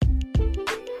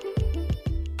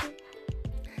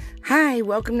Hi,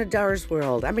 welcome to Dar's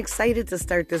World. I'm excited to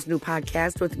start this new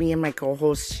podcast with me and my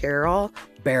co-host Cheryl,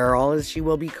 Beryl as she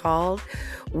will be called.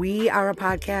 We are a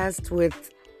podcast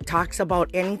with talks about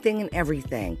anything and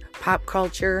everything. Pop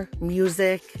culture,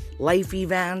 music, life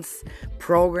events,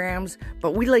 programs,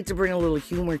 but we like to bring a little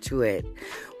humor to it.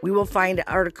 We will find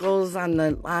articles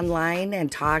online and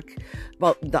talk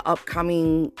about the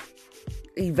upcoming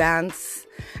events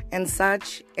and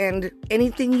such, and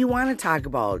anything you want to talk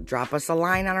about. Drop us a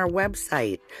line on our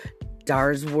website,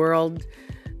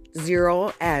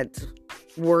 darsworld0 at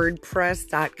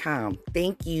wordpress.com.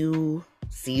 Thank you.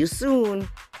 See you soon.